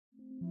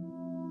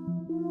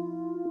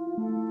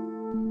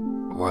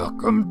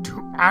Welcome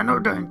to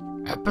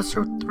Anodyne,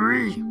 episode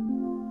 3.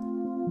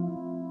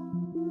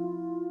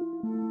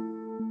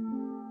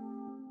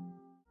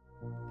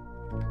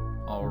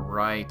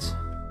 Alright.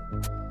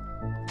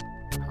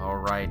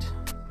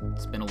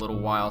 It's been a little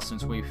while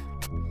since we've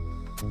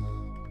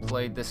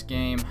played this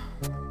game.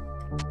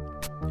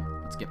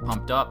 Let's get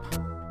pumped up.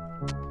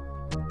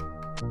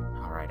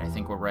 Alright, I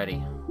think we're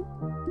ready.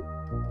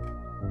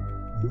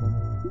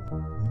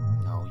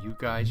 Oh, you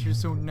guys, you're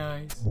so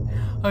nice.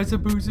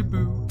 Zaboo,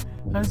 zaboo,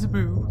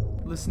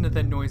 zaboo. Listen to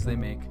that noise they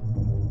make.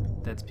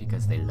 That's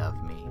because they love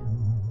me.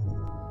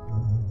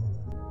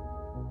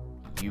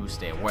 You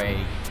stay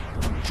away,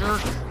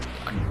 jerk.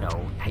 No.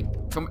 Hey,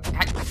 come.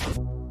 Hey.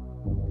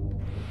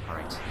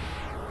 Alright.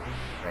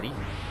 Ready?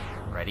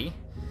 Ready?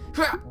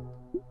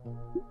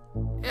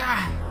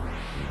 Yeah.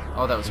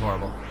 Oh, that was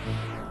horrible.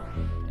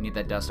 I need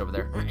that dust over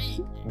there.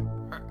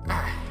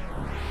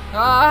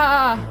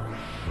 Ah!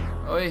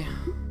 Oi.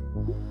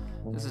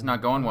 This is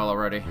not going well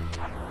already.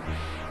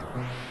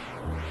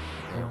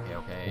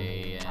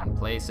 Okay. And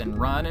place and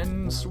run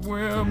and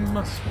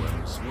swim.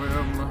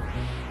 Swim.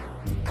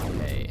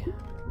 Okay.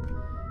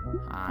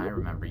 I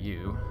remember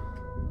you.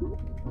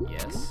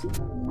 Yes.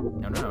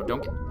 No,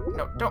 don't get...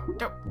 No, don't.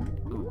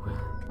 Ooh.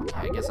 Okay,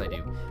 I guess I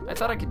do. I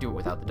thought I could do it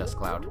without the dust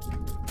cloud.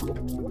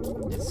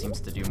 It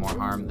seems to do more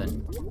harm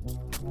than...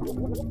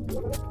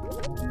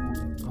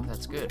 Oh,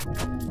 that's good.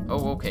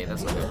 Oh, okay,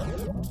 that's not good.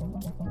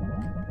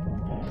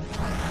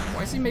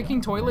 Why is he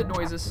making toilet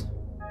noises?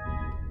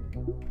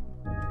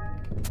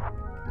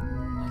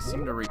 I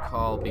seem to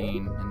recall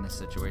being in this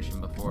situation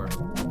before.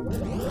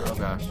 Oh,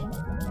 gosh.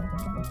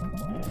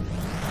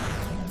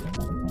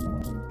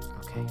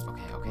 Okay.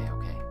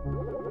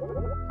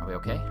 Are we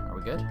okay? Are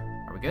we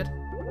good?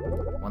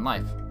 One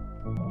life.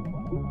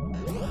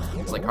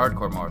 It's like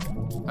hardcore mode.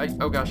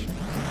 Oh gosh.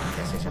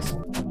 Yes.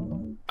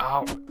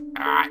 Oh.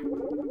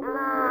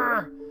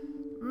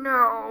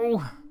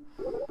 No.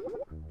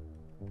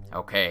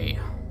 Okay.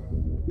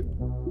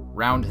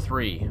 Round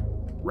 3.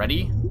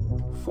 Ready?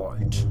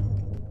 Fight.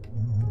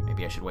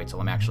 Maybe I should wait till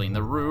I'm actually in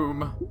the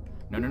room.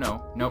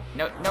 No. Oh,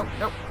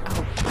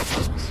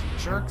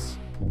 jerks.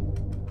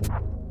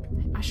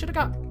 I should have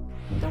got...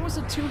 That was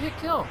a 2-hit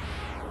kill.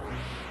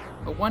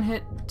 A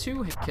 1-hit,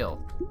 2-hit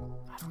kill.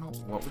 I don't know,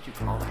 what would you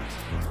call that?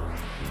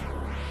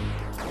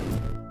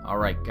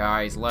 Alright,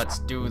 guys, let's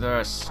do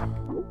this.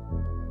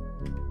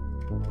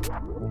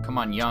 Come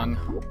on, young.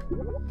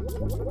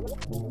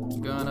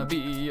 Gonna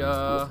be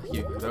a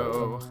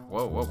hero.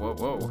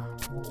 Whoa.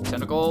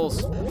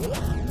 Tentacles.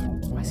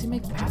 Why does he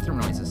make bathroom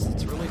noises?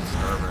 It's really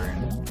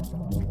disturbing.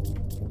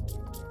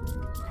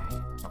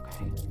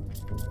 Okay.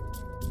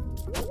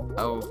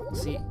 Oh,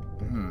 see,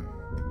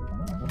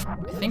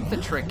 I think the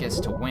trick is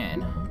to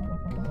win.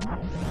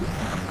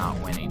 I'm not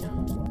winning.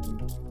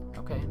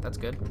 Okay, that's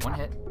good. 1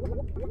 hit.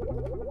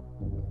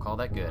 We'll call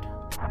that good.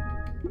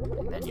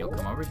 And then you'll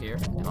come over here,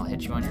 and I'll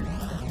hit you on your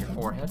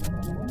forehead.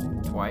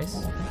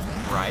 Twice.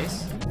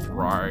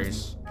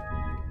 Thrice.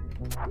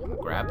 And we'll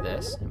grab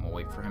this, and we'll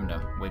wait for him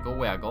to wiggle.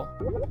 Wiggle.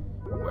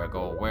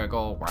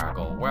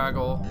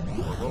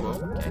 Whoa.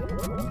 Okay.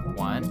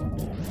 1.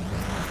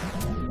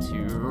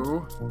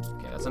 2.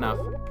 Okay, that's enough.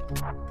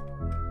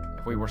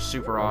 If we were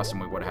super awesome,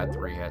 we would have had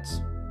 3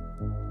 hits.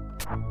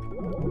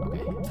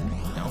 Okay.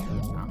 No.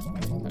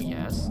 Oh,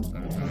 yes.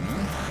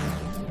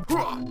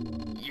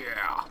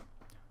 Yeah.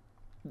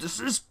 This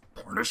is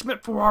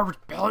punishment for our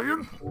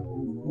rebellion?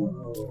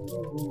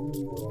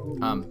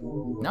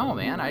 No,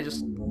 man, I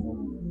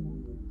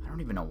don't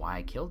even know why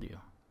I killed you.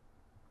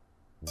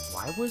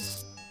 Why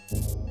was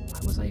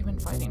I even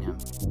fighting him?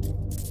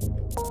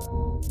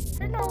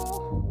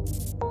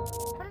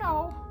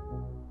 Hello.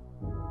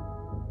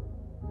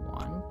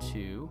 1,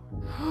 2.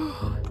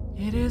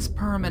 It is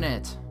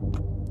permanent.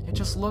 It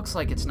just looks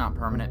like it's not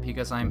permanent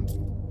because I'm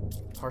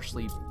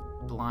partially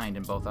blind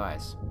in both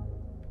eyes.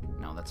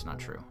 No, that's not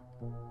true.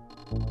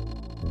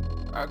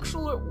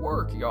 Excellent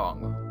work,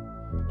 young.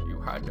 You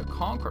had to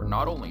conquer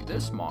not only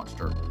this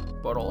monster,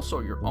 but also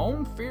your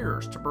own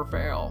fears to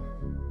prevail.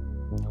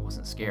 I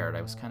wasn't scared,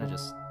 I was kind of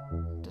just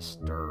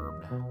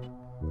disturbed.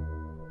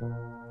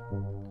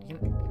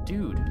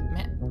 Dude,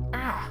 man,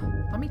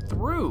 let me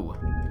through.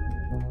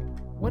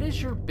 What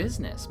is your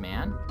business,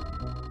 man?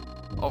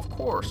 Of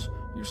course,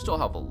 you still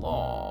have a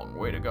long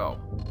way to go.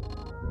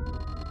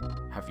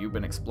 Have you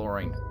been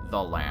exploring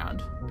the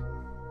land?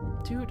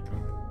 Dude,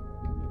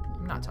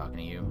 I'm not talking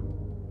to you.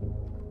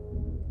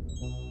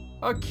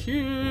 A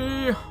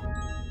key!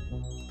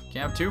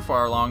 Can't have too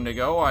far along to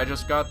go, I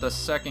just got the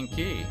 2nd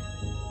key.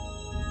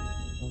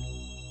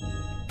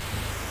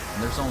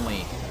 And there's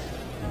only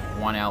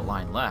 1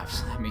 outline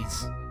left, that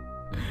means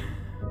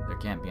there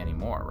can't be any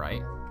more,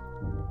 right?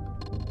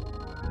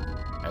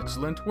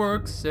 Excellent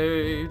work,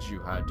 Sage. You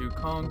had to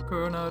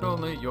conquer not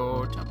only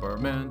your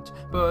temperament,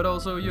 but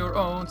also your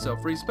own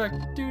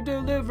self-respect to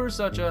deliver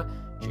such a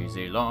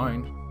cheesy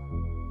line.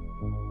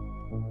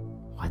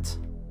 What?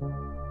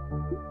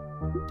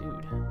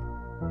 Dude.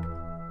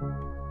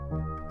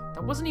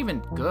 That wasn't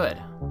even good.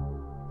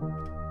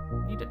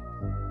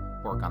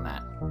 work on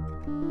that.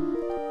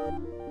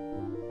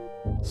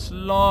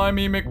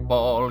 Slimy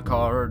McBall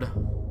card.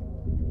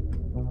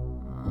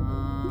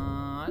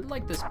 I'd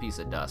like this piece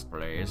of dust,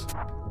 please.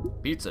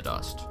 Pizza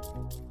dust.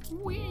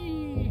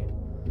 Whee!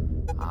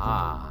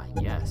 Ah,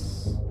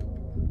 yes.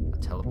 A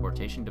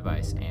teleportation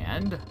device,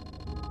 and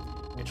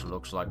it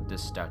looks like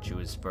this statue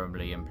is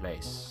firmly in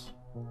place.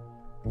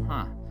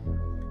 Huh.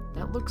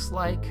 That looks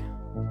like...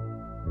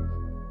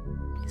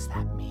 Is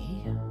that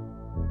me?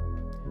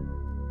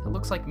 It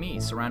looks like me,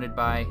 surrounded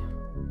by...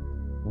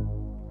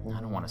 I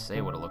don't want to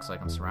say what it looks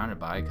like I'm surrounded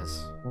by,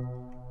 because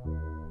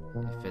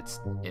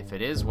if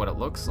it is what it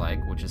looks like,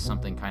 which is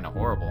something kind of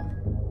horrible,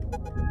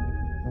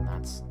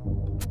 that's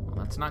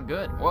not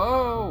good.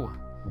 Whoa!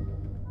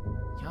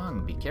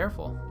 Young, be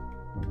careful.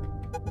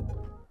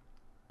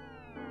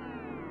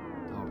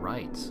 All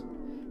right.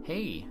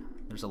 Hey,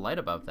 there's a light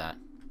above that.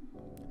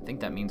 I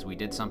think that means we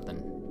did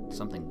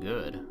something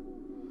good.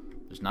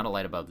 There's not a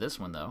light above this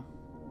one, though.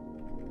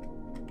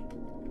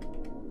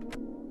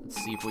 Let's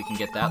see if we can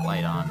get that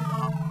light on.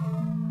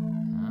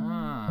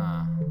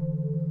 Ah.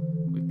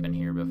 We've been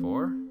here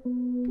before.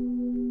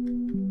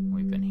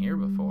 We've been here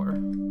before.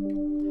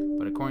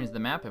 But according to the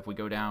map, if we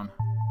go down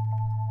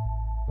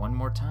one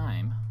more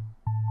time...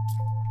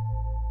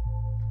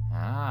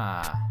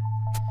 Ah.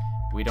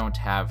 We don't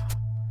have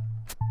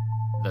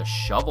the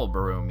shovel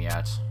broom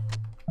yet.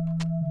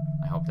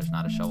 I hope there's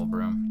not a shovel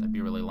broom. That'd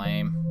be really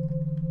lame.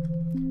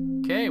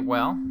 Okay,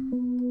 well.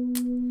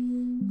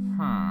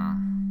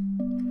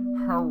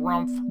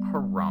 Harumph,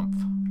 harumph.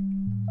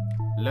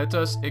 Let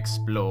us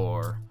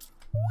explore.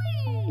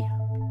 Whee!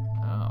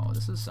 Oh,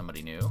 this is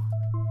somebody new.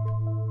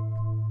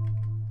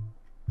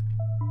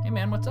 Hey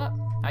man, what's up?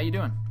 How you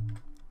doing?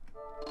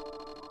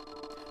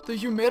 The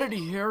humidity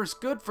here is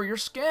good for your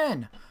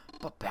skin,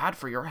 but bad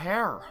for your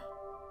hair.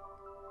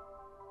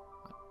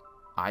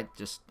 I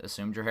just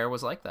assumed your hair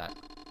was like that.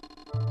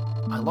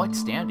 I like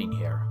standing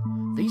here.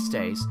 These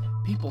days,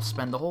 people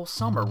spend the whole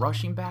summer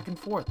rushing back and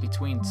forth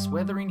between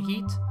sweltering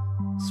heat,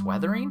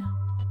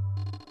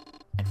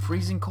 and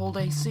freezing cold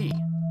AC.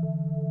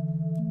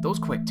 Those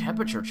quick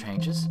temperature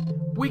changes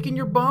weaken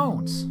your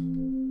bones.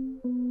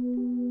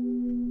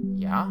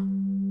 Yeah?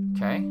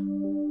 Okay.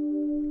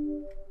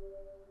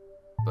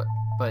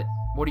 But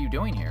what are you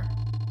doing here?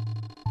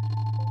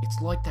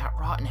 It's like that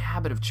rotten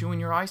habit of chewing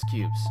your ice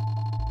cubes.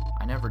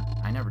 I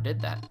never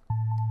did that.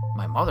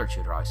 My mother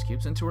chewed her ice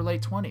cubes into her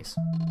late 20s.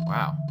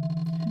 Wow.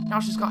 Now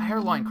she's got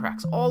hairline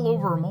cracks all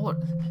over her molar.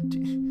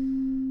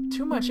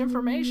 Too much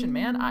information,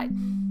 man.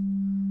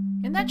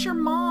 And that's your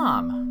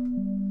mom.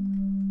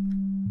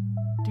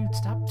 Dude,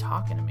 stop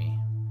talking to me.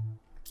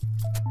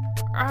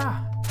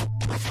 Ah!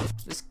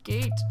 This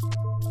gate.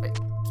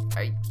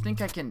 I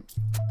think I can...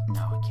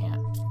 No, I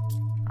can't.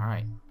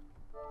 Alright.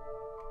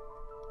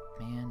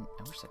 Man,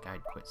 I wish that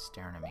guy'd quit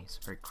staring at me. It's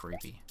very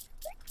creepy.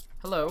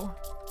 Hello?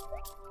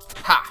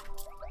 Ha!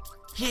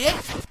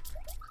 Yeah?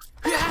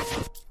 Yeah?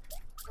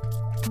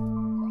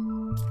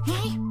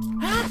 Hey?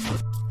 Huh?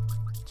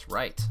 That's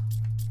right.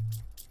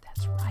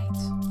 That's right.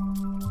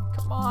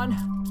 Come on.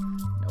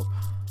 Nope.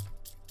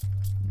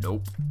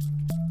 Nope.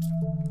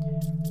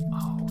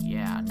 Oh,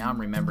 yeah. Now I'm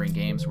remembering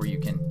games where you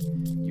can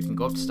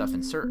go up to stuff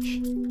and search.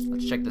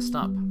 Let's check the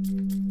stump.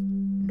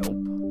 Nope.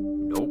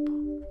 Nope.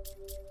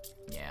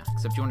 Yeah,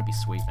 except you want to be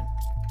sweeping.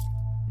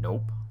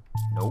 Nope.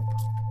 Nope.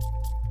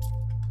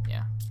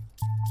 Yeah.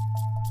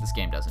 This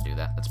game doesn't do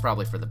that. That's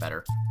probably for the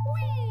better.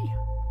 Whee!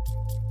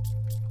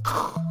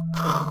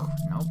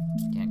 Nope.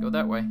 Can't go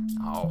that way.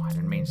 Oh, I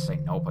didn't mean to say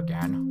nope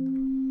again.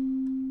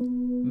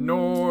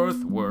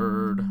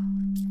 Northward.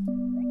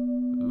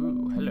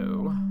 Ooh,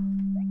 hello.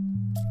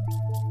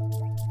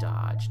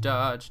 Dodge,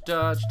 dodge,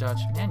 dodge, dodge.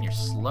 Man, you're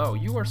slow.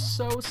 You are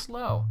so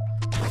slow.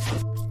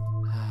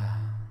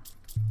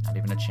 Not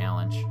even a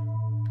challenge.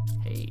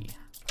 Hey.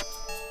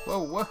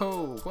 Whoa,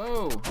 whoa,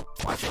 whoa.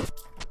 Watch it.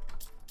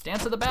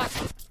 Dance to the back.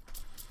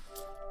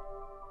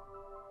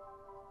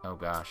 Oh,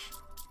 gosh.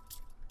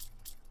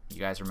 You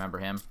guys remember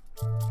him?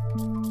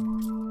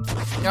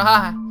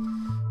 Ah!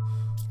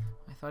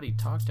 I thought he'd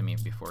talk to me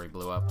before he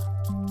blew up.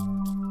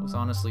 I was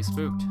honestly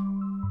spooked.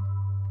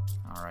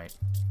 Alright.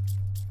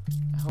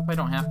 I hope I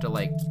don't have to,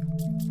 like,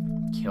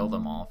 kill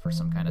them all for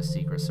some kind of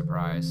secret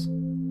surprise.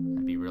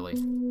 That'd be really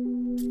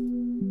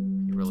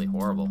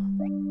horrible.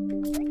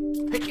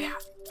 Yeah.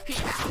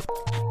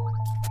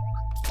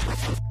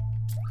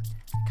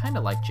 Kinda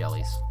like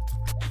jellies.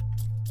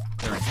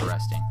 They're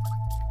interesting.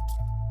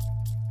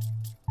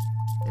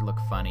 They look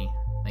funny.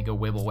 They go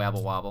wibble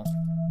wabble wobble.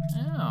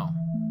 Oh.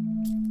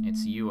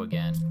 It's you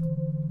again.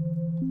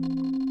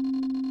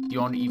 The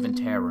uneven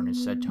terror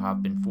is said to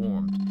have been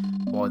formed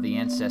by the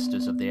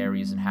ancestors of the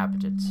area's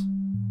inhabitants.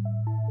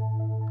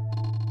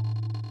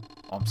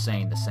 I'm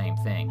saying the same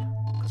thing,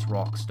 because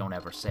rocks don't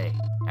ever say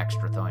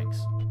extra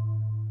things.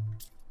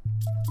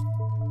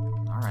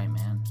 Alright,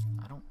 man.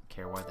 I don't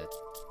care why the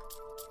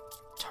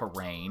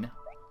terrain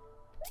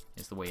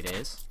is the way it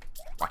is.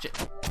 Watch it.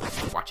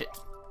 Watch it.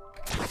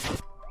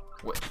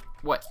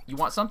 What? You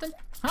want something?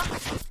 Huh?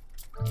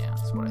 Yeah,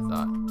 that's what I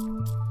thought.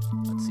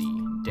 Let's see.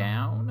 Down.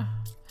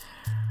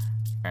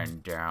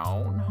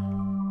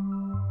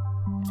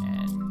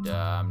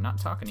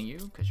 talking to you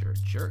because you're a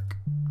jerk.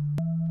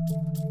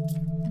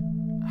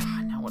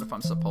 Now what if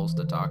I'm supposed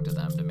to talk to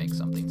them to make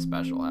something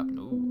special happen?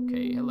 Ooh,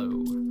 okay,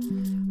 hello.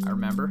 I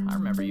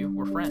remember you.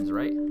 We're friends,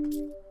 right?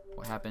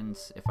 What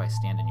happens if I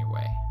stand in your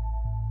way?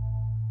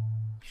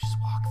 You just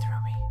walk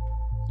through me.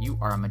 You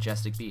are a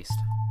majestic beast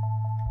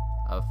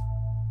of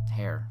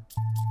hair.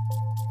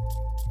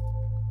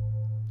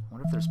 I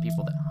wonder if there's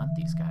people that hunt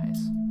these guys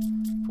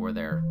for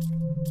their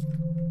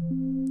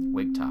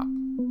wig top.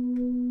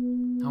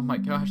 Oh my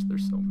gosh,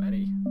 there's so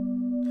many.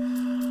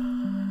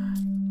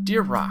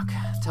 Dear Rock,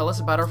 tell us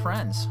about our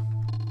friends.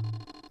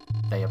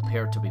 They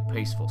appear to be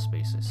peaceful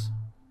species.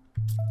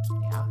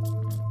 Yeah,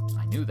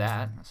 I knew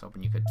that. I was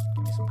hoping you could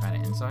give me some kind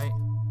of insight.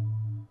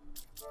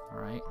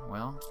 Alright,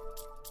 well.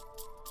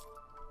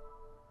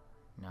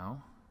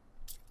 No.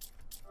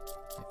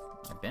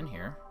 I've been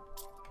here.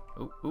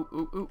 Ooh, ooh,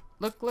 ooh, ooh.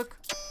 Look, look.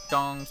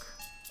 Donk.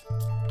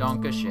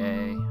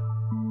 Donkashay.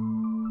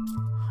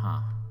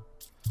 Huh.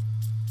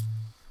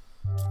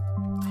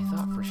 I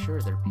thought for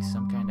sure there'd be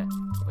some kind of...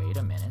 Wait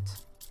a minute.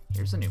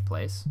 Here's a new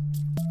place.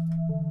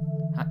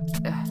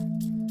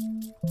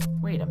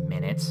 Wait a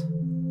minute.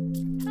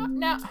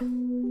 No.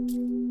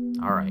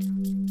 Alright.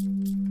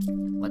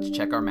 Let's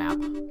check our map.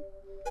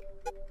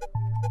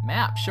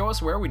 Map, show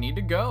us where we need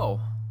to go.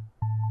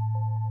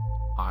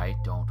 I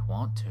don't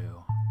want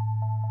to.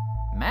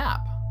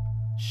 Map,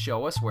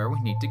 show us where we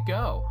need to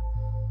go.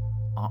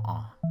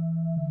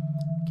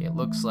 Okay, it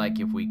looks like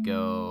if we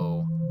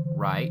go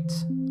right,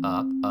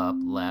 up,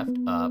 left,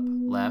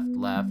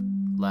 left.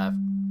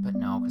 But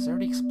no, because I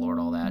already explored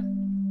all that.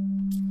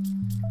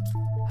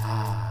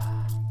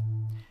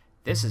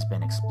 This has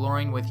been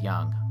Exploring with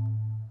Young.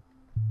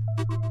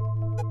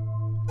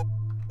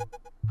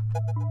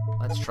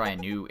 Let's try a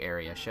new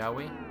area, shall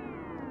we?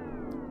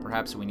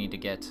 Perhaps we need to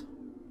get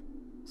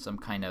some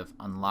kind of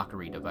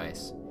unlockery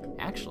device.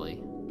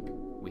 Actually,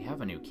 we have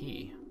a new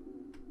key.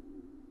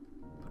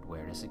 But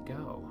where does it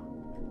go?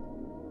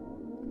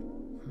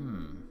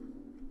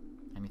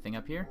 Anything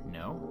up here?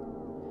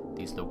 No.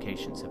 These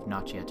locations have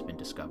not yet been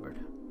discovered.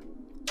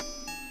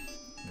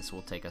 This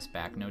will take us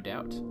back, no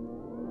doubt.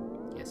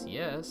 Yes,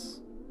 yes.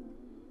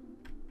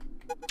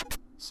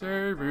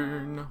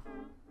 Saving.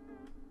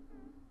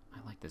 I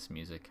like this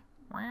music.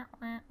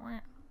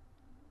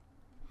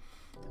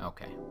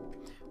 Okay.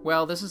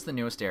 Well, this is the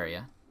newest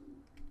area.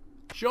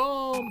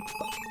 Jump!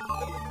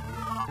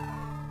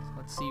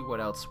 Let's see what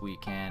else we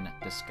can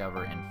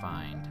discover and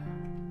find.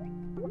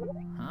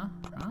 Huh?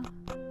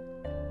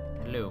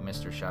 Hello,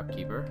 Mr.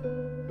 Shopkeeper.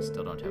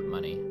 Still don't have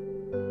money.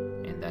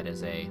 And that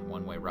is a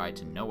one-way ride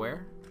to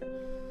nowhere.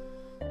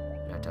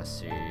 Let us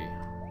see.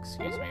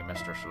 Excuse me,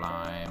 Mr.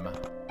 Slime.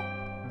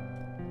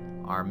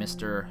 Our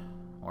Mr.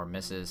 or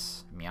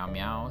Mrs. Meow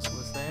Meows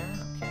was there.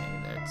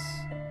 Okay,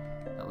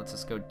 that lets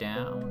us go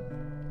down.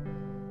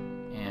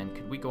 And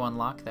could we go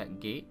unlock that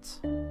gate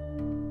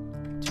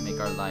to make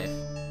our life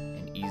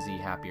an easy,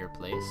 happier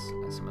place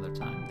at some other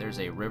time? There's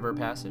a river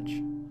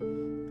passage.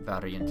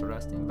 Very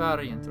interesting,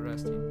 very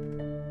interesting.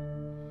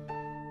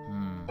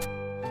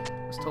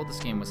 I was told this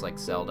game was like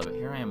Zelda, but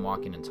here I am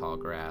walking in tall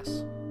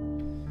grass.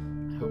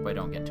 I hope I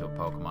don't get into a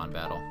Pokemon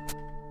battle.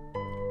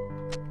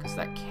 Because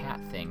that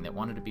cat thing that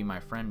wanted to be my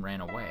friend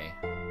ran away.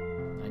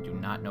 I do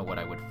not know what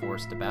I would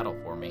force to battle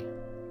for me.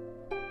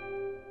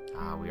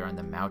 We are in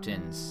the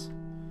mountains.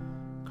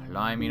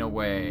 Climbing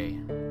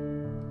away.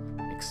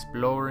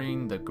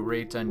 Exploring the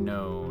great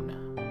unknown.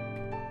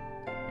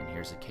 And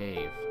here's a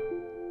cave.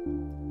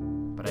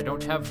 But I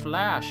don't have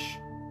Flash.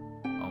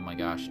 Oh my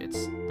gosh,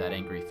 it's that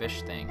angry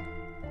fish thing.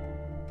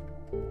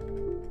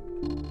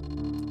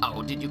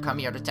 Oh, did you come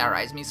here to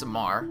terrorize me some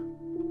more?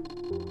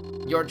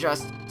 You're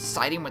just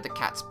siding with the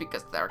cats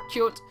because they're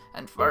cute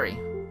and furry.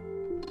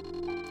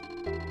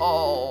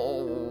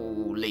 Oh,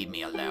 leave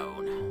me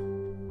alone.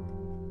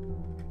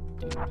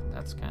 Dude,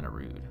 that's kind of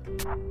rude.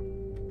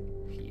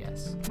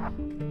 Yes.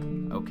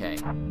 Okay.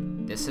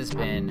 This is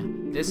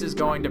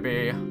going to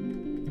be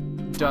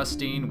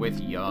Dusting with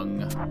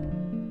Young.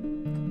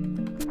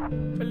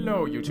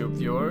 Hello, YouTube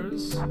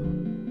viewers.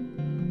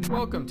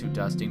 Welcome to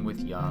Dusting with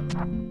Young.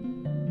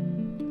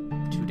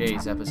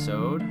 Today's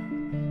episode,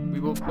 we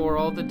will pour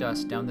all the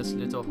dust down this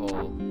little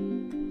hole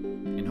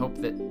and hope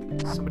that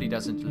somebody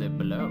doesn't live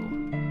below.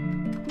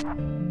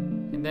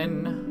 And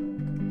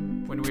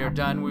then, when we are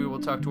done, we will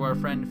talk to our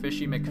friend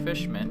Fishy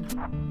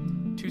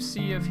McFishman to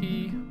see if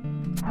he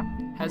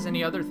has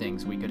any other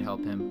things we could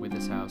help him with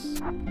his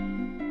house.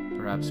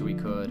 Perhaps we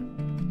could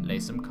lay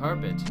some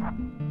carpet.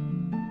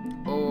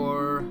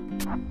 Or,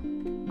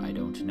 I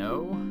don't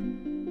know,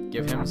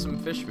 give him some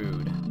fish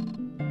food.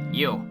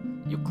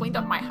 You cleaned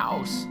up my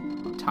house.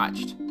 I'm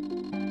touched.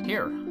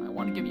 Here, I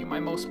want to give you my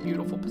most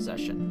beautiful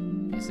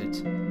possession. Is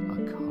it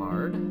a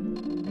card?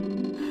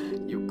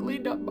 You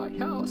cleaned up my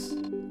house.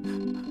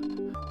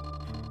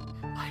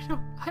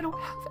 I don't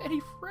have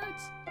any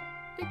friends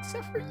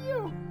except for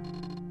you.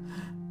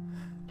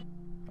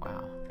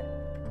 Wow.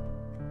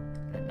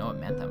 I didn't know it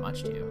meant that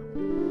much to you.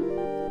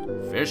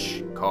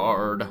 Fish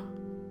card.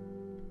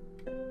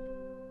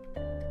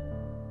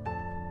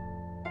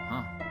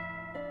 Huh.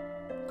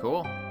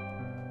 Cool.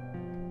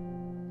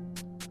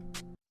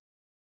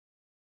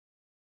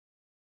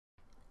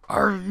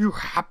 Are you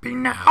happy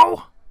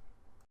now?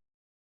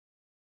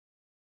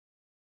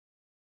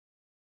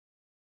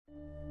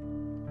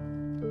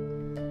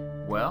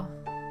 Well,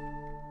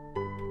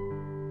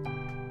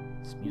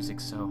 this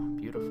music's so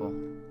beautiful.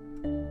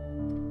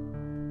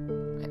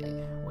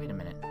 Hey, wait a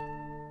minute.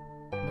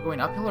 Am I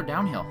going uphill or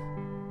downhill?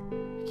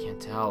 I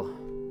can't tell.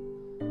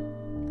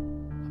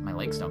 But my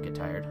legs don't get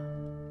tired.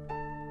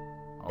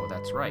 Oh,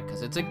 that's right,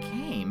 because it's a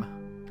game.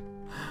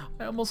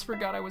 I almost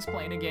forgot I was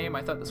playing a game.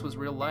 I thought this was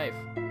real life.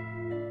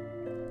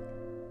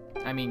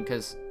 I mean,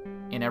 because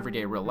in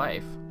everyday real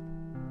life,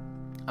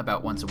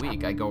 about once a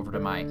week, I go over to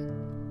my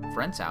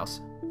friend's house,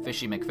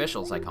 Fishy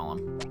McFishels, I call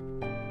him,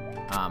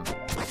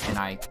 and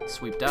I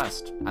sweep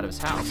dust out of his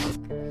house.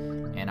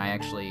 And I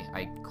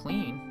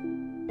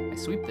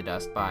sweep the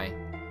dust by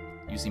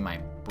using my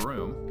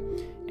broom,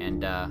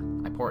 and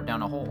I pour it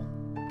down a hole.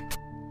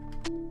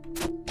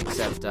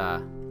 Except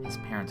his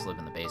parents live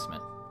in the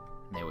basement,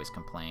 and they always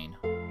complain.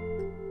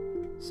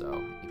 So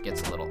it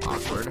gets a little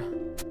awkward.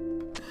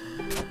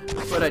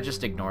 But I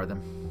just ignore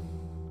them.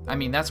 I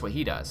mean, that's what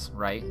he does,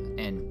 right?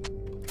 And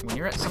when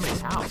you're at somebody's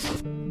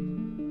house,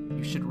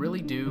 you should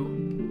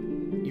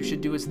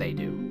do as they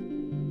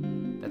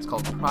do. That's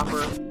called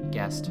proper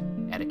guest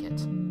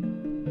etiquette.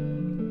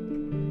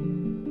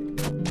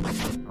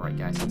 Alright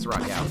guys, let's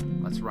rock out.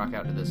 Let's rock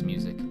out to this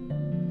music.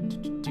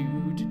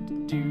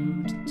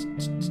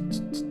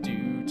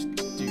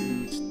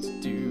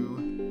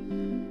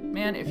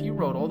 Man, if you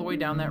rode all the way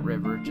down that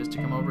river just to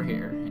come over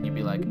here, and you'd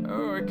be like,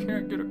 oh, I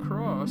can't get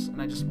across, and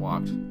I just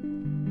walked.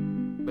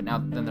 But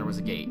then there was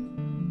a gate.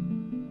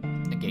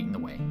 A gate in the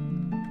way.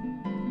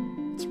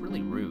 It's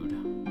really rude.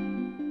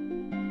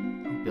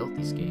 Who built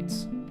these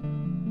gates?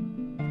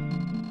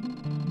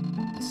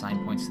 The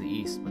sign points to the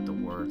east, but the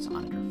words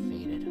on it are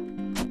faded.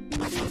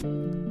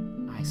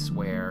 I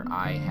swear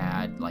I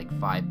had like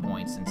 5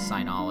 points in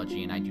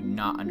Sinology, and I do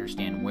not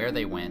understand where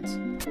they went.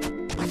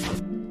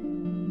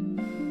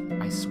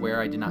 I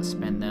swear I did not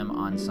spend them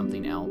on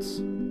something else.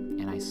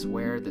 And I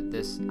swear that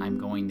I'm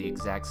going the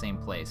exact same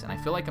place. And I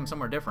feel like I'm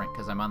somewhere different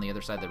because I'm on the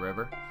other side of the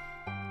river.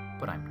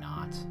 But I'm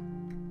not.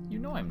 You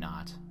know I'm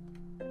not.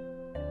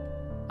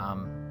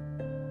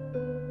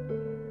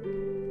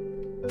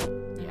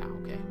 Yeah,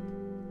 okay.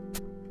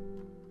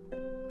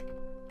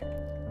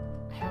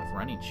 I have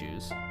running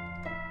shoes.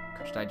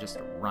 Should I just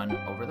run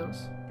over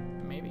those?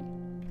 Maybe?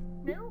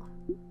 No?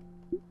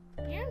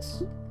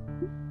 Yes?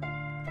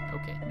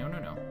 Okay, no.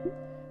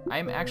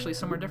 I'm actually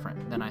somewhere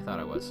different than I thought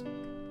I was.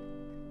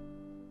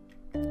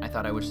 I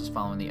thought I was just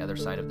following the other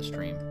side of the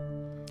stream.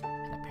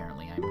 And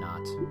apparently I'm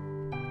not.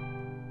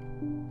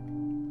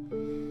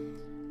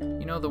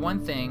 You know, the one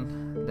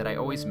thing that I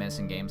always miss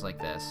in games like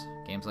this,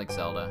 games like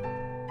Zelda,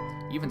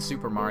 even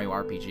Super Mario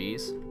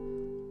RPGs,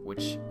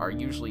 which are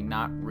usually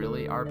not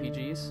really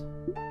RPGs,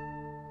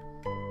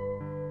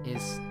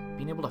 is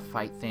being able to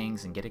fight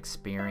things and get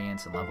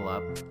experience and level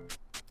up.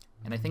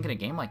 And I think in a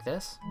game like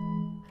this,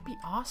 that'd be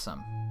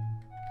awesome.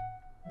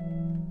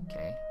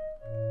 Okay.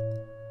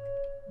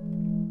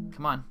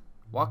 Come on,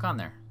 walk on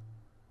there.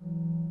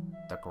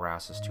 The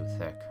grass is too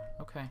thick.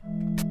 Okay.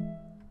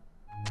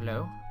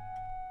 Hello?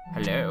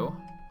 Hello?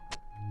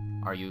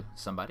 Are you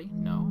somebody?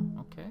 No?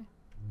 Okay.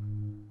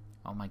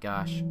 Oh my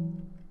gosh.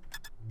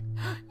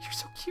 You're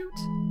so cute!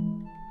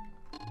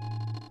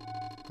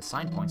 The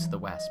sign points to the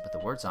west, but the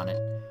words on it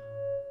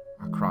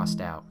are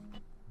crossed out.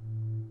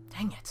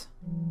 Dang it.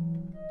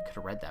 I could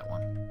have read that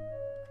one.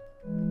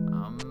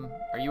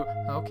 Are you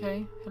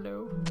okay?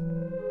 Hello?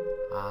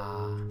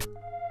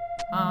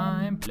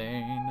 I'm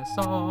playing a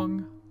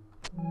song.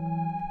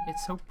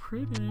 It's so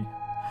pretty.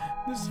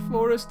 This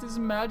forest is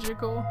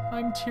magical.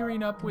 I'm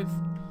tearing up with...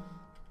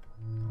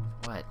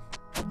 what?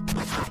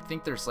 I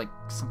think there's like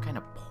some kind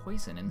of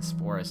poison in this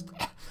forest.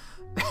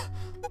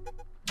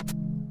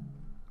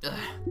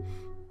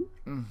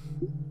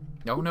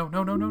 No.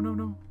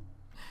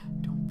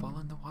 Don't fall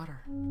in the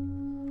water.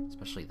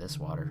 Especially this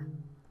water.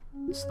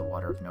 This is the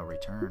water of no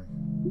return.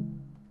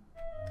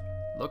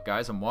 Look,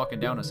 guys, I'm walking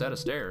down a set of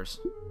stairs.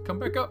 Come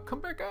back up, come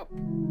back up.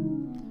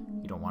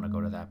 You don't want to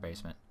go to that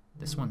basement.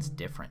 This one's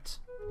different.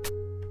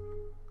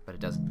 But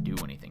it doesn't do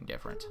anything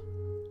different.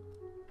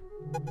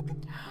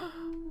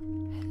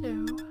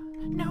 Hello?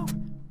 No!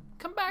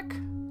 Come back!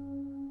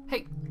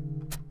 Hey!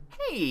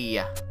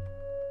 Hey!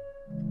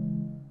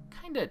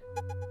 Kinda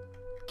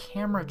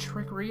camera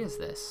trickery is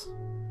this?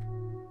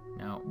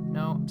 No,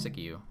 I'm sick of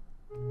you.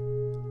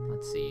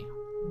 Let's see.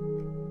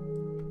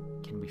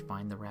 Can we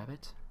find the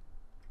rabbit?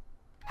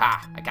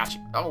 Ha! I got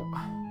you. Oh!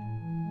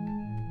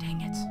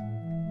 Dang it.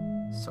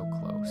 So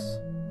close.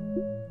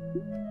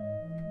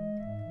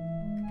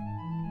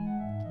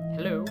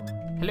 Hello?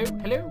 Hello?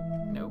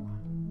 No.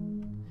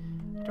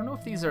 I don't know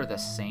if these are the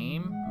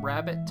same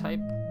rabbit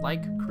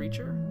type-like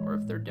creature, or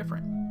if they're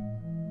different.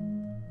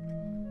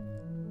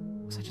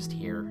 Was I just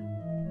here?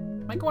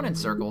 Am I going in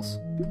circles?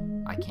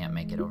 I can't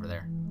make it over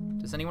there.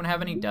 Does anyone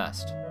have any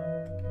dust?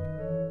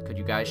 Could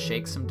you guys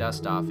shake some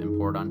dust off and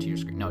pour it onto your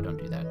screen? No, don't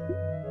do that.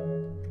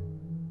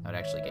 Might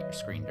actually get your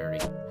screen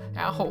dirty.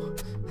 Ow!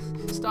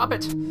 Stop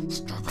it!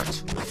 Stop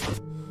it!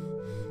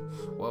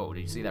 Whoa, did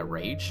you see that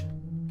rage?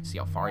 See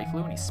how far he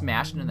flew? And he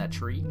smashed into that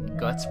tree.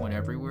 Guts went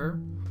everywhere.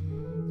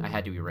 I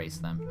had to erase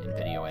them in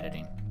video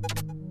editing.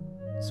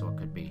 So it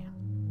could be.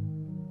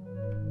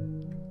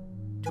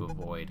 To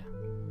avoid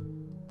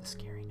the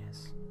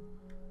scariness.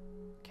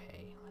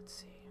 Okay, let's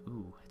see.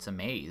 Ooh, it's a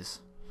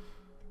maze.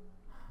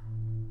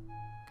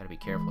 Gotta be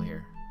careful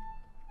here.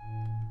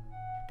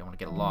 Don't want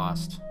to get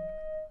lost.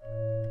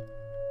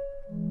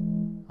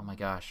 Oh my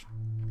gosh.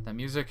 That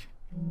music.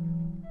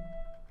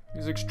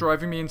 Music's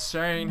driving me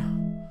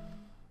insane.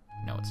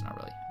 No, it's not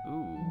really.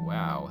 Ooh,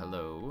 wow,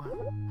 hello.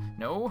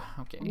 No?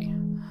 Okay.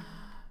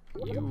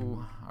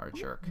 You are a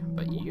jerk,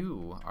 but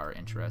you are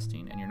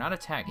interesting, and you're not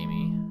attacking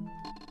me.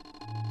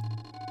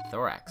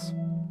 Thorax.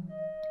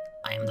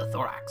 I am the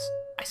thorax.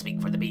 I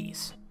speak for the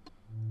bees.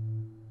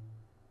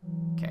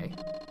 Okay.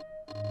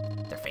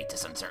 Their fate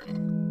is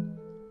uncertain.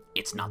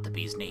 It's not the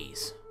bees'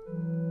 knees.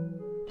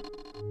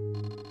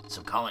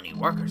 Some colony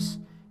workers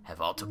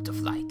have all took to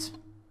flight.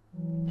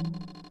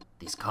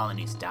 These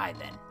colonies die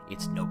then.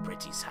 It's no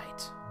pretty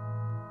sight.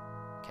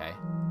 Okay.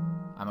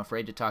 I'm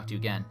afraid to talk to you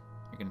again.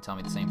 You're gonna tell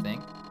me the same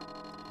thing?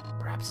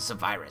 Perhaps it's a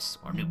virus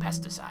or new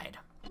pesticide.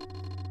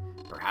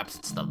 Perhaps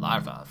it's the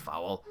larva of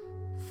foul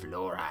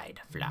fluoride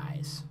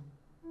flies.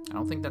 I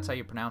don't think that's how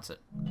you pronounce it.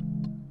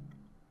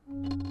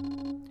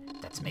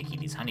 That's making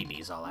these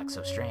honeybees all act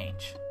so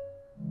strange.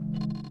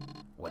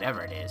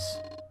 Whatever it is,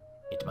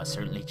 it must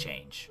certainly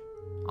change.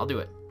 I'll do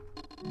it.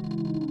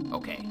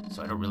 Okay,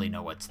 so I don't really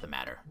know what's the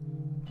matter.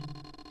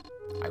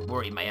 I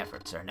worry my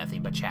efforts are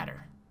nothing but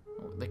chatter.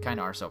 Well, they kind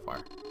of are so far.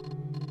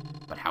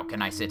 But how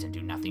can I sit and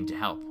do nothing to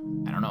help?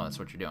 I don't know, that's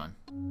what you're doing.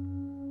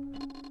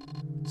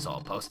 So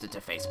I'll post it to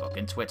Facebook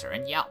and Twitter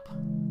and Yelp.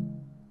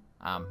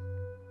 I'm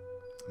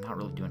not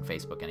really doing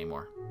Facebook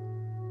anymore.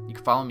 You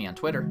can follow me on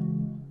Twitter.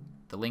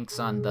 The link's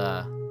on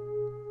the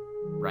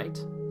right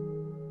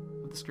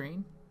of the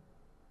screen,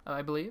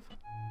 I believe.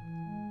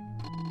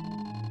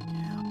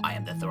 I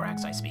am the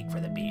thorax, I speak for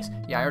the bees.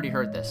 Yeah, I already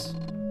heard this.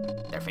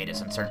 Their fate is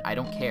uncertain. I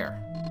don't care.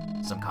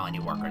 Some colony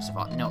workers have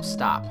all... No,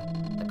 stop.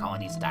 The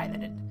colonies die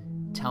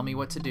then. Tell me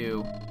what to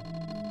do.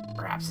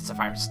 Perhaps it's a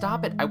virus.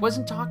 Stop it! I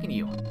wasn't talking to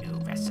you. New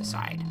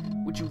pesticide.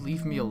 Would you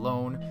leave me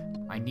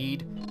alone? I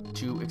need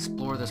to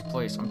explore this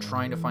place. I'm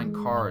trying to find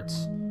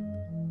cards.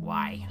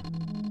 Why?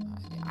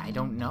 I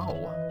don't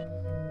know.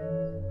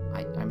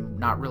 I'm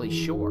not really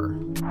sure.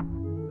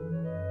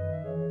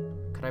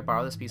 Could I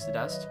borrow this piece of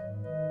dust?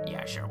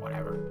 Yeah, sure,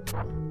 whatever.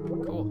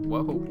 Cool.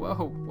 Whoa,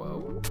 whoa,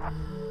 whoa.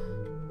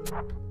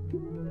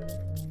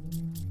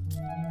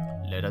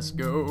 Let us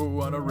go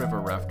on a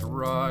river raft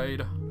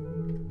ride.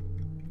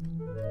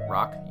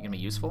 Rock, you gonna be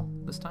useful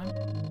this time?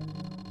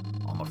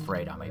 I'm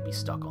afraid I may be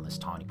stuck on this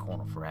tiny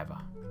corner forever.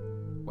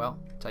 Well,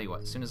 tell you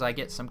what, as soon as I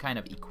get some kind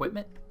of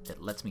equipment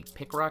that lets me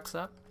pick rocks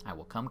up, I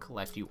will come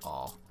collect you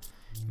all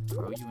and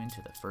throw you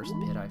into the first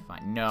pit I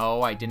find.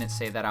 No, I didn't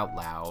say that out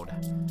loud.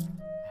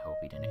 I hope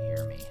he didn't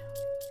hear me.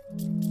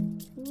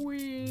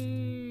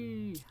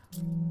 Whee!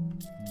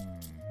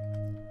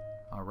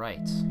 All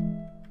right.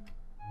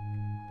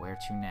 Where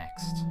to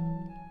next?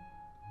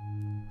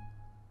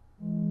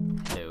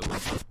 Hello.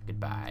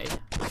 Goodbye.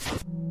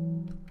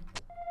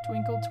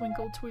 Twinkle,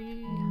 twinkle,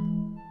 twee.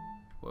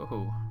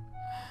 Whoa.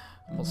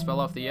 Almost fell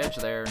off the edge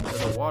there into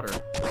the water.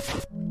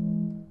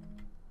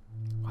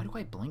 Why do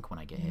I blink when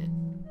I get hit?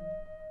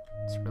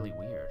 It's really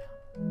weird.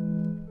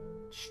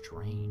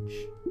 Strange.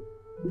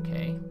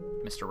 Okay,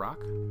 Mr. Rock.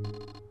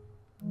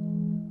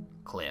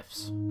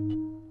 Cliffs.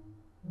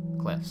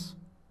 Cliffs.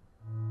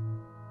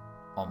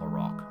 I'm a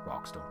rock.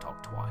 Rocks don't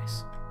talk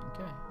twice.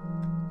 Okay.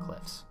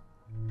 Cliffs.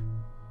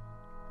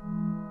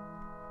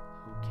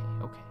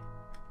 Okay.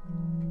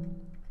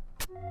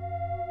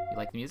 You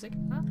like the music?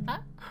 Huh?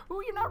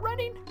 Ooh, you're not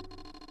running?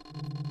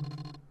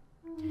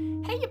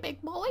 Hey, you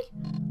big bully.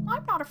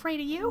 I'm not afraid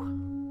of you.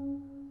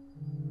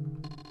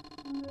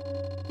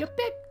 You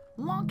big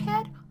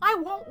lunkhead. I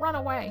won't run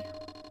away.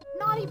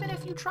 Not even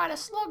if you try to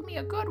slug me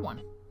a good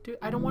one. Dude,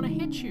 I don't want to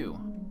hit you.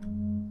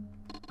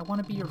 I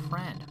want to be your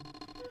friend.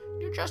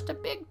 You're just a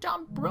big,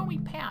 dumb, broomy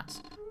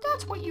pants.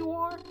 That's what you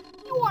are.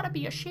 You ought to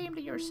be ashamed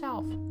of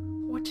yourself.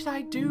 What did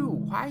I do?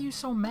 Why are you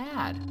so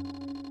mad?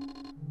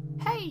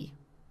 Hey,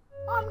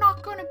 I'm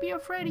not going to be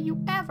afraid of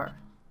you ever.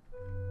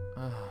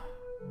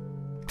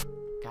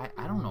 Guy,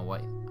 I don't know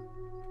what...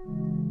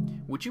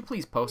 Would you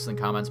please post in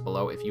the comments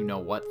below if you know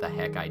what the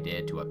heck I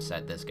did to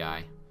upset this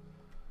guy?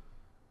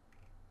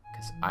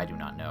 Because I do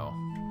not know.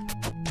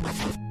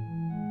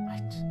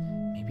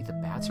 Maybe the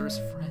bats are his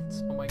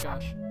friends? Oh my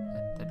gosh.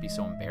 That'd be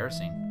so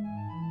embarrassing.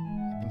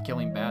 I've been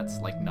killing bats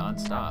like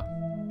non-stop.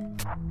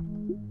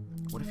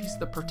 What if he's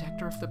the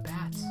protector of the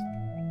bats?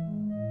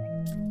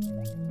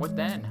 What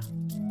then?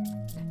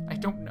 I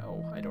don't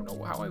know. I don't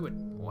know how I would...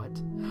 What?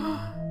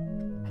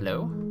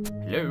 Hello?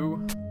 Hello?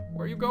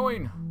 Where are you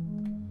going?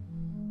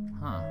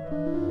 Huh.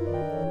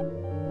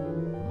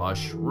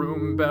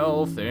 Mushroom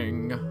bell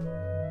thing.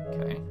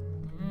 Okay.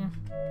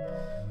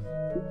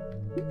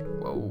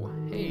 Whoa.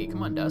 Hey, come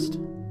Come on, Dust.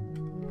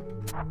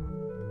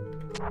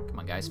 Come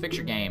on, guys. Fix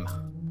your game.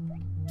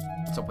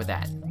 What's up with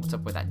that? What's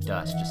up with that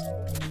Dust? Just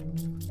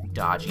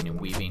dodging and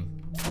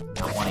weaving.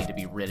 Not wanting to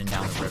be ridden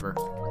down the river.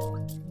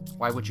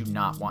 Why would you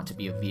not want to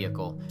be a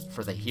vehicle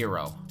for the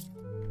hero?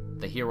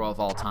 The hero of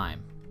all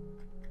time.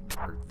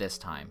 Or this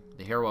time.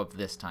 The hero of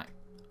this time.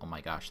 Oh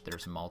my gosh,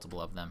 there's multiple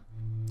of them.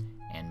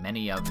 And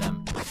many of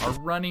them are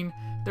running.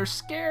 They're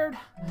scared.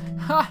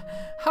 Ha!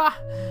 Ha!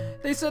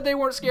 They said they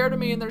weren't scared of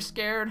me and they're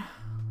scared.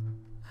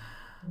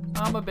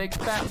 I'm a big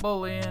fat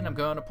bully and I'm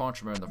gonna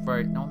punch him in the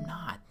face. No, I'm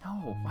not.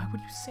 No, why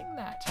would you sing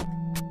that?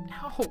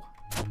 Ow! Oh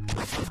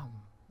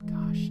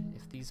gosh,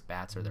 if these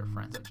bats are their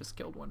friends, I just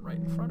killed one right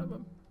in front of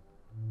them.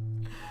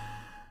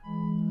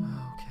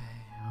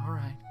 Okay,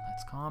 alright.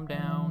 Let's calm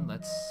down.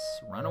 Let's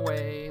run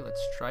away.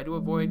 Let's try to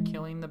avoid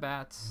killing the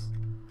bats.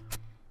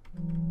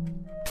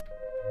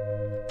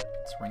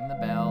 Let's ring the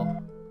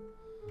bell.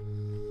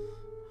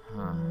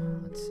 Huh,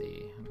 let's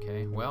see.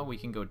 Okay, well, we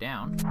can go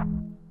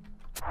down.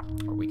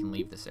 Or we can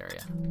leave this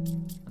area.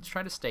 Let's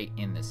try to stay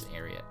in this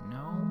area.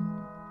 No.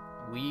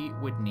 We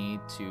would need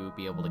to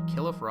be able to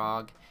kill a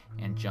frog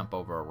and jump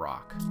over a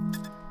rock.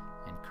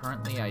 And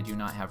currently, I do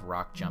not have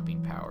rock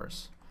jumping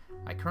powers.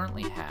 I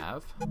currently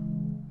have...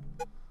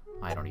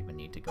 I don't even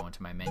need to go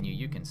into my menu.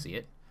 You can see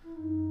it.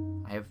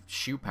 I have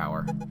shoe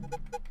power.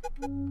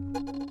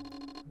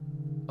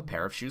 A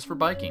pair of shoes for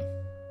biking.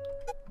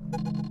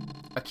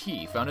 A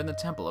key found in the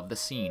temple of the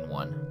Seen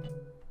One.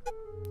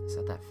 Is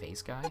that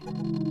face guy?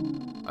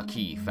 A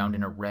key found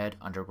in a red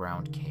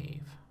underground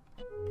cave.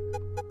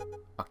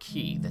 A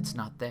key that's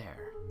not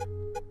there.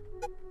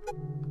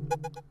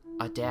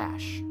 A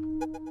dash.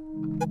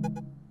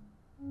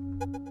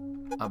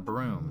 A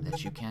broom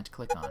that you can't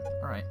click on.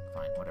 Alright,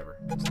 fine, whatever.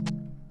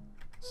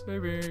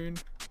 Saving.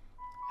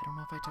 I don't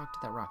know if I talked to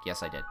that rock.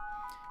 Yes, I did.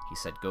 He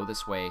said, go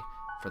this way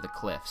for the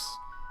cliffs.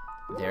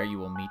 There you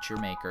will meet your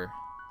maker,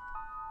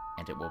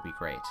 and it will be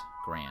great.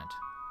 Grand.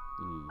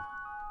 Ooh.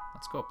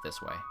 Let's go up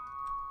this way.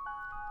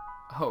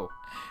 Oh,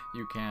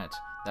 you can't.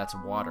 That's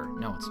water.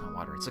 No, it's not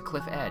water. It's a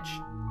cliff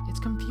edge. It's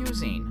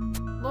confusing.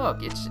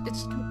 Look, it's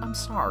I'm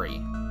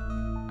sorry.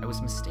 I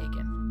was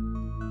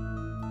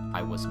mistaken.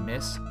 I was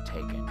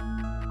mistaken.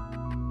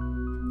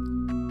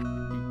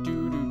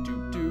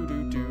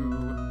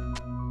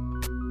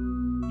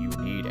 You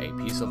need a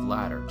piece of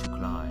ladder to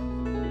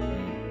climb.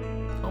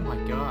 Oh my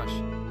gosh.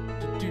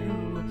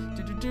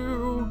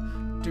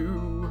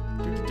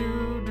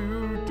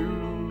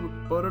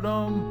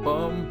 Ba-da-dum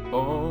bum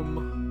bum.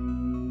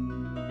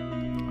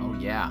 Oh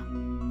yeah.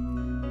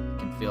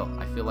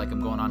 I feel like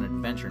I'm going on an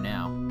adventure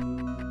now.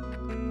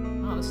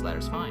 Oh, this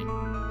ladder's fine.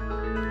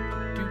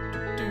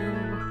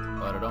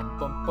 Ba-da-dum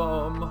bum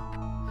bum.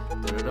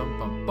 Da-da-dum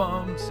bum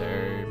bum.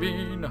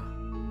 Saving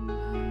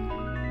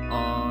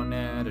on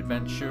an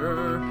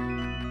adventure.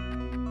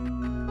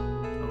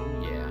 Oh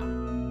yeah.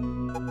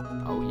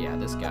 Oh yeah,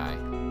 this guy.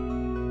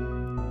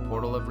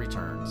 Portal of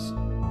Returns.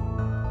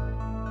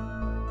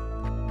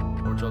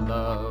 Portal of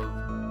Love.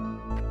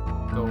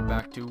 Go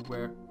back to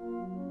where...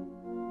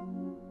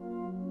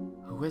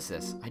 Who is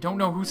this? I don't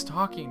know who's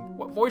talking.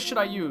 What voice should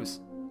I use?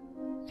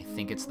 I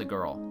think it's the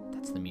girl.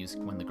 That's the music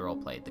when the girl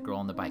played. The girl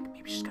on the bike.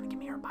 Maybe she's gonna give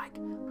me her bike.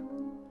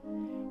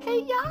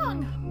 Hey,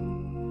 Young!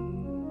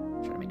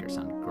 Try to make her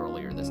sound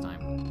girlier this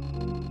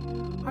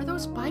time. Are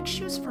those bike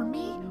shoes for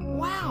me?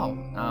 Wow!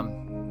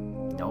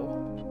 No.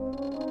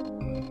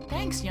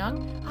 Thanks,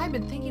 Young. I've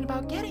been thinking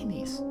about getting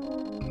these.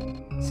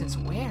 Since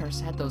Wares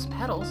had those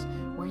pedals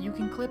where you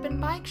can clip in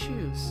bike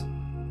shoes.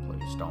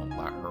 Please don't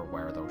let her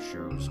wear those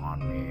shoes on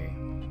me.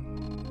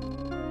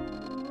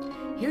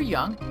 Here,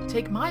 Young,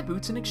 take my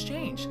boots in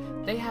exchange.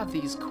 They have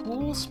these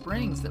cool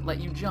springs that let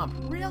you jump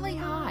really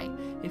high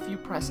if you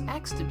press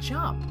X to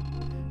jump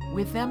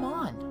with them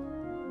on.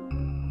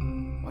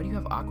 Why do you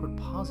have awkward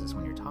pauses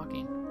when you're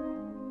talking?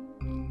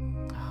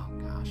 Oh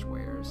gosh,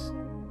 Wares.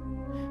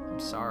 I'm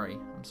sorry,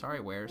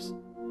 Wares.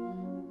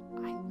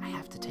 I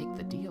have to take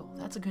the deal.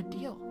 That's a good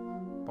deal.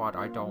 But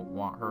I don't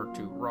want her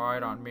to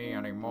ride on me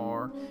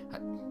anymore.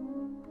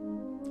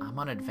 I'm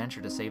on an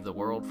adventure to save the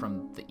world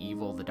from the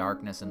evil, the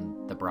darkness,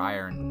 and the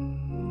briar,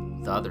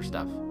 and the other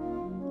stuff.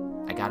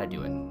 I gotta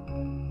do it.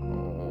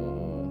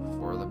 Oh,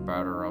 for the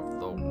better of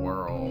the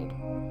world.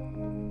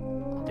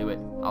 I'll do it.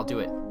 I'll do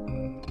it.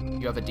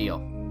 You have a deal.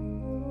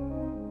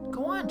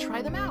 Go on,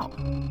 try them out.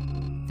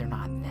 They're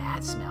not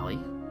that smelly.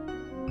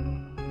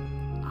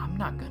 I'm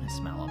not gonna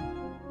smell them.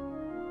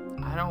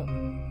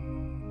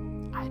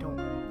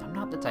 I'm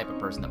not the type of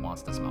person that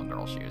wants to smell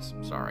girl shoes.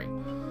 Sorry.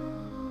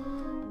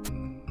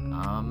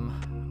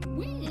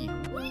 Wee!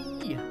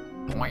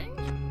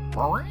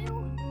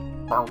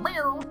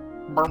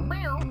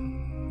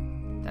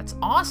 That's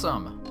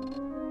awesome!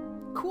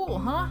 Cool,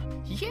 huh?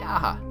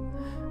 Yeah!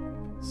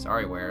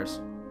 Sorry,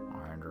 Wares.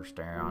 I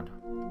understand.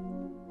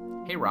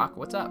 Hey, Rock,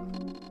 what's up?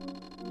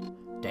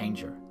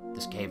 Danger.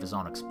 This cave is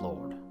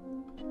unexplored.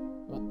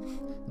 Well,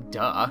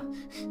 duh.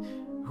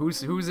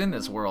 Who's in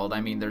this world?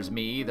 I mean, there's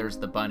me, there's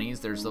the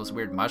bunnies, there's those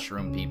weird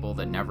mushroom people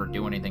that never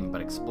do anything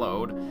but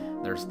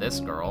explode. There's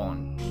this girl,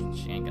 and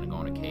she ain't gonna go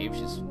in a cave.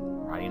 She's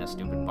riding a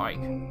stupid bike.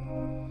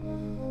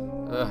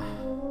 Ugh.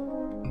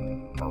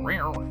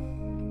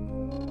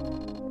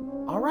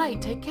 Alright,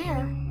 take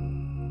care.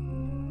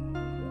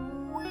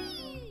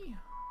 Whee!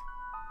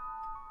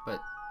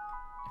 But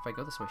if I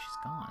go this way, she's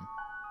gone.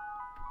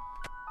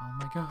 Oh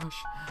my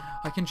gosh.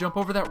 I can jump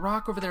over that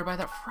rock over there by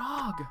that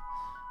frog.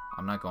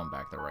 I'm not going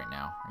back there right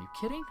now. Are you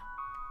kidding?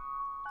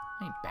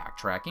 I ain't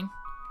backtracking.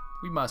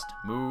 We must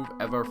move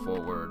ever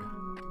forward.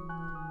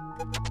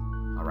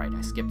 Alright,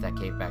 I skipped that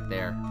cave back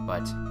there,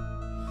 but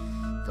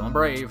feeling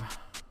brave.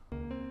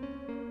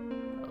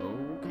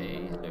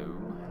 Okay, hello.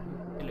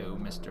 Hello,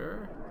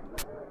 mister.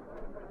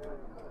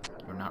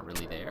 You're not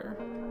really there.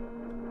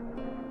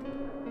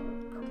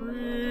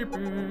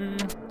 Creepy.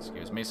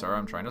 Excuse me, sir,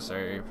 I'm trying to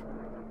save.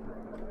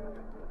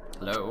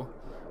 Hello?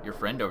 Your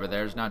friend over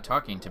there is not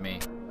talking to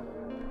me.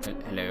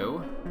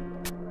 Hello?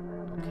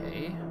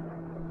 Okay.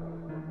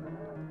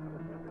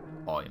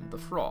 I'm the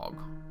frog.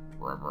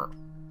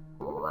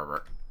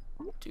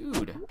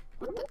 Dude,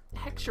 what the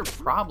heck's your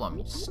problem,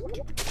 you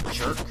stupid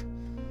jerk?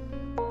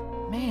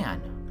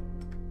 Man.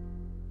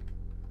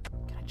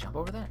 Can I jump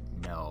over that?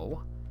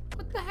 No.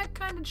 What the heck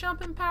kind of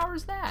jumping power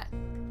is that?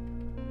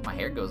 My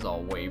hair goes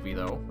all wavy,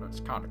 though.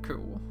 That's kind of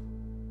cool.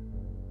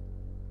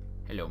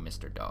 Hello,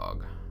 Mr.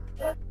 Dog.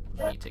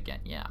 Meet again.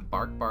 Yeah,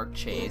 bark, bark,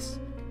 chase.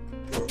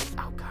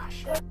 Oh,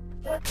 gosh.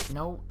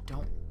 No,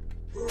 don't.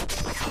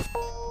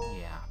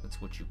 Yeah,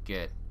 that's what you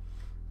get.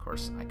 Of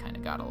course, I kind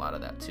of got a lot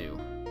of that, too.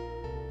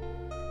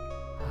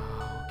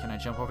 Oh, can I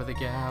jump over the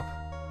gap?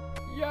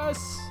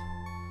 Yes!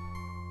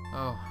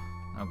 Oh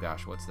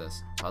gosh, what's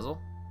this? Puzzle?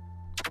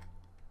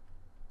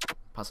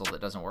 Puzzle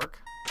that doesn't work?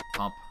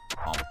 Pump,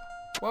 pump.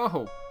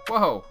 Whoa,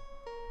 whoa!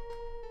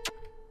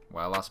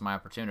 Well, I lost my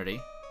opportunity.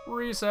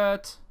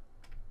 Reset!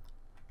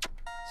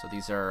 So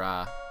these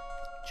are,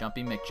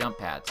 Jumpy McJump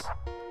pads.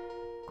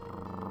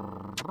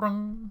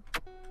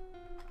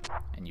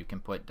 And you can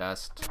put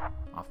dust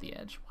off the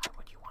edge. Why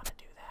would you want to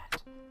do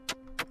that?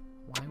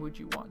 Why would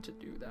you want to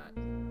do that?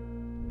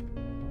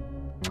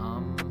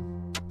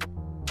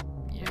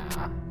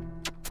 Yeah.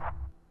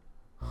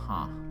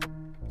 Huh.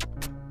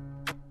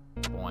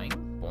 Boing,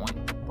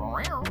 boing,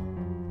 boing.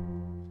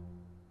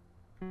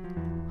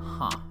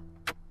 Huh.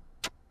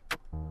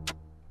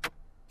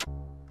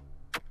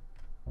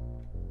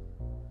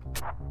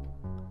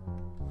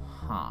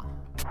 Huh.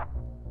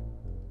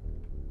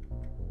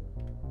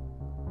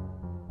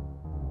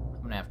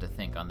 I'm gonna have to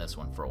think on this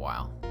one for a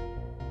while.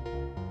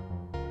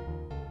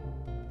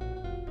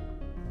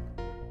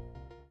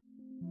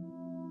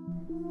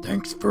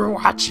 Thanks for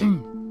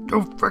watching.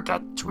 Don't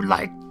forget to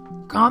like,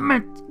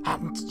 comment,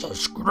 and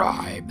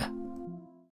subscribe.